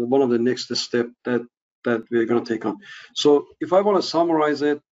the next step that we're going to take on. So if I want to summarize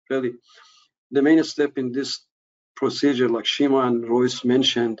it, really, the main step in this procedure, like Shima and Royce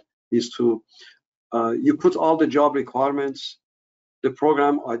mentioned, is to you put all the job requirements. The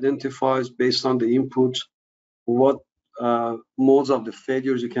program identifies based on the input what modes of the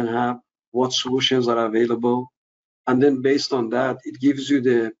failures you can have, what solutions are available, and then based on that, it gives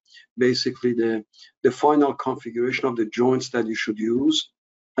you basically the final configuration of the joints that you should use,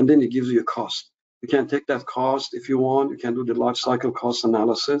 and then it gives you a cost. You can take that cost if you want. You can do the life cycle cost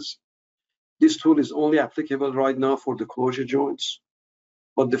analysis. This tool is only applicable right now for the closure joints,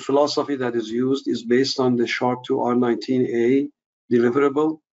 but the philosophy that is used is based on the Sharp 2 R19A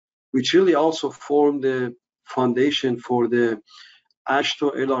deliverable, which really also formed the foundation for the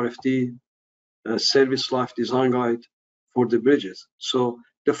AASHTO LRFD service life design guide for the bridges. So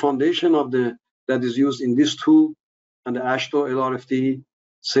the foundation of that is used in this tool and the AASHTO LRFD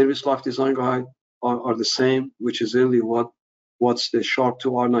service life design guide are the same, which is really what's the Sharp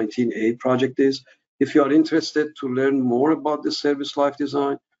 2 R19A project is. If you are interested to learn more about the service life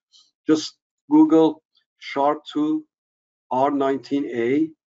design, just Google Sharp 2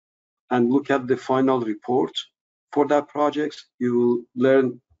 R19A and look at the final report for that project. You will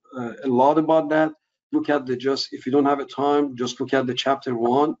learn a lot about that. Look at if you don't have a time, just look at the chapter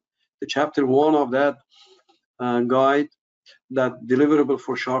 1. The chapter 1 of that guide, that deliverable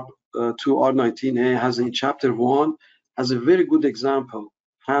for Sharp 2 R19A has in chapter 1 has a very good example,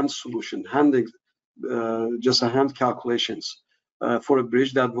 hand solution, just a hand calculations for a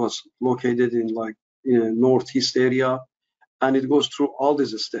bridge that was located in a northeast area, and it goes through all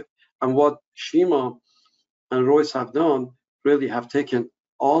these steps. And what Shima and Royce have done, really have taken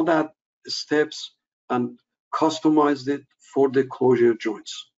all that steps and customized it for the closure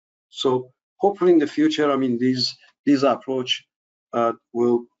joints. So hopefully in the future, I mean, these approach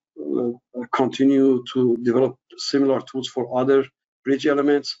will continue to develop similar tools for other bridge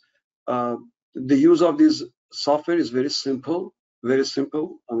elements. The use of this software is very simple, very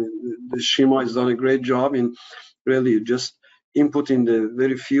simple. I mean, the Shima has done a great job in really just inputting the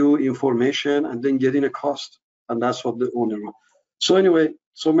very few information and then getting a cost, and that's what the owner wants. So anyway,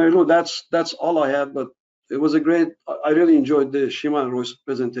 so Mary Lou, that's all I have, but it was I really enjoyed the Shima and Royce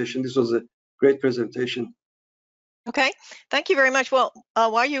presentation. This was a great presentation. Okay, thank you very much. Well,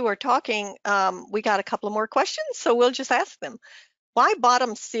 while you were talking, we got a couple of more questions, so we'll just ask them. Why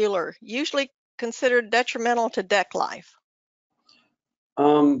bottom sealer, usually considered detrimental to deck life?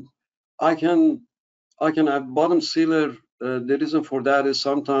 I can add bottom sealer. The reason for that is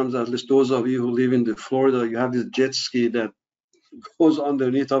sometimes, at least those of you who live in Florida, you have this jet ski that goes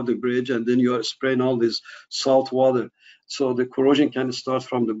underneath of the bridge, and then you are spraying all this salt water. So the corrosion can start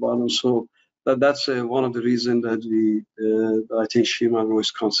from the bottom. So that's one of the reasons that I think Shima and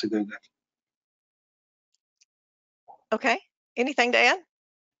Royce considered that. Okay, anything to add?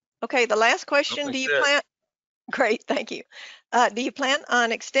 Okay, the last question, do you plan? Great, thank you. Do you plan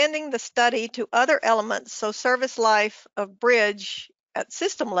on extending the study to other elements so service life of bridge at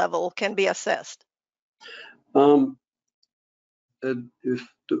system level can be assessed? Would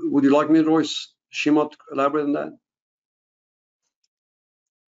you like me, Royce, Shima, to elaborate on that?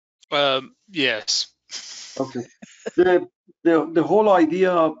 Yes. Okay. The whole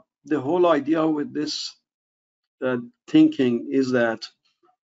idea with this thinking is that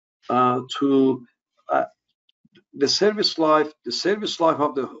the service life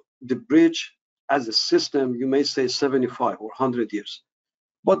of the bridge as a system, you may say 75 or 100 years,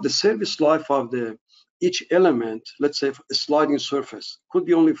 but the service life of each element, let's say a sliding surface, could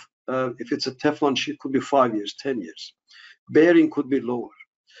be only if it's a Teflon sheet, could be 5 years, 10 years. Bearing could be lower.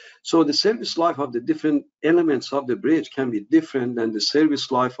 So the service life of the different elements of the bridge can be different than the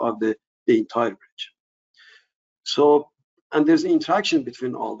service life of the entire bridge. So, and there's interaction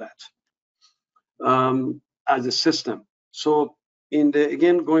between all that as a system. So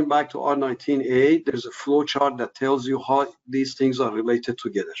again, going back to R19A, there's a flow chart that tells you how these things are related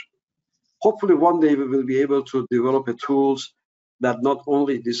together. Hopefully one day we will be able to develop tools that not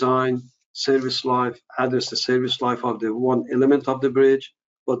only design service life, address the service life of the one element of the bridge,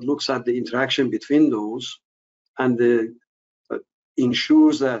 but looks at the interaction between those and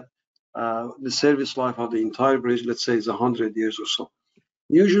ensures that the service life of the entire bridge, let's say, is 100 years or so.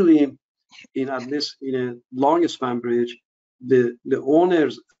 Usually, at least in a long span bridge, the owner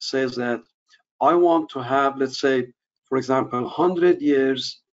says that I want to have, let's say, for example, 100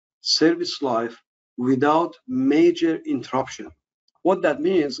 years service life without major interruption. What that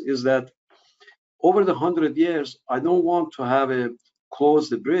means is that over the 100 years, I don't want to have a close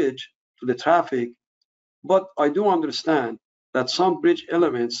the bridge to the traffic, but I do understand that some bridge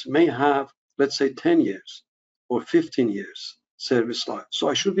elements may have, let's say, 10 years or 15 years service life. So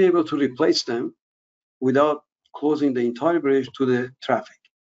I should be able to replace them without closing the entire bridge to the traffic.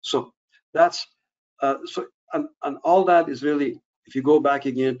 So that's and all that is really, if you go back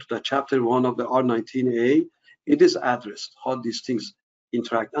again to the chapter 1 of the R19A, it is addressed how these things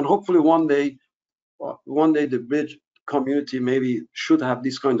interact. And hopefully one day the bridge community maybe should have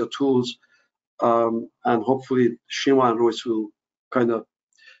these kind of tools, and hopefully Shima and Royce will kind of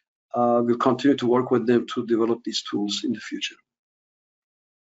will continue to work with them to develop these tools in the future.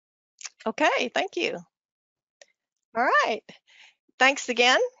 Okay, thank you. All right. Thanks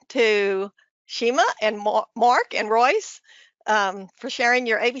again to Shima and Mark and Royce for sharing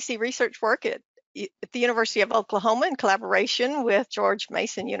your ABC research work at the University of Oklahoma in collaboration with George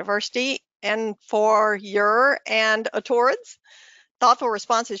Mason University, and for your and Atorad's thoughtful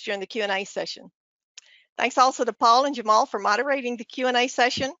responses during the Q&A session. Thanks also to Paul and Jamal for moderating the Q&A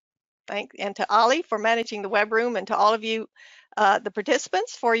session. And to Ali for managing the web room, and to all of you, the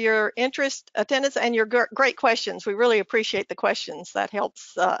participants, for your interest, attendance, and your great questions. We really appreciate the questions. That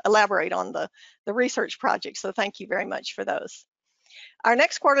helps elaborate on the research project, so thank you very much for those. Our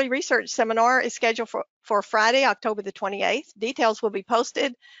next quarterly research seminar is scheduled for Friday, October the 28th. Details will be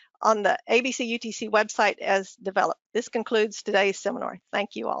posted on the ABC UTC website as developed. This concludes today's seminar.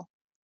 Thank you all.